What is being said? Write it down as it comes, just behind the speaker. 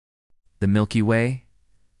The Milky Way,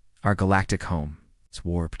 our galactic home. It's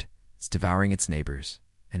warped, it's devouring its neighbors,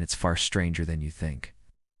 and it's far stranger than you think.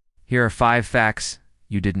 Here are 5 facts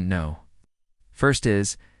you didn't know. First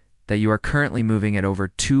is that you are currently moving at over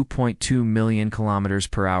 2.2 million kilometers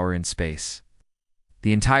per hour in space.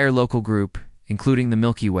 The entire local group, including the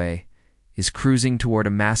Milky Way, is cruising toward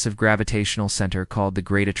a massive gravitational center called the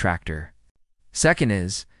Great Attractor. Second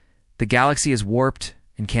is, the galaxy is warped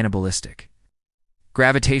and cannibalistic.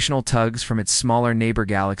 Gravitational tugs from its smaller neighbor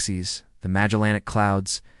galaxies, the Magellanic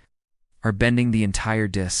Clouds, are bending the entire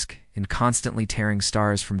disk and constantly tearing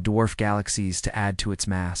stars from dwarf galaxies to add to its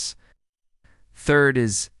mass. Third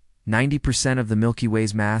is, 90% of the Milky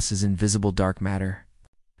Way's mass is invisible dark matter.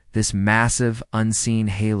 This massive, unseen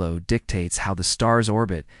halo dictates how the stars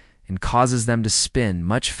orbit and causes them to spin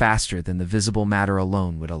much faster than the visible matter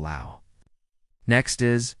alone would allow. Next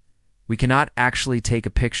is, we cannot actually take a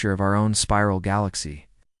picture of our own spiral galaxy.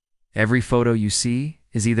 Every photo you see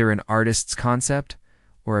is either an artist's concept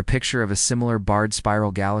or a picture of a similar barred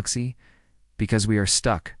spiral galaxy because we are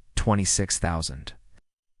stuck 26,000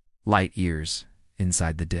 light years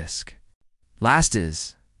inside the disk. Last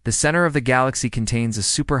is, the center of the galaxy contains a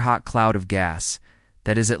super hot cloud of gas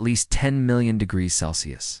that is at least 10 million degrees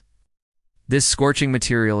Celsius. This scorching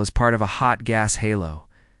material is part of a hot gas halo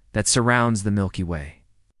that surrounds the Milky Way,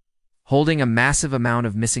 holding a massive amount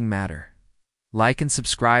of missing matter. Like and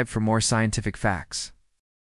subscribe for more scientific facts.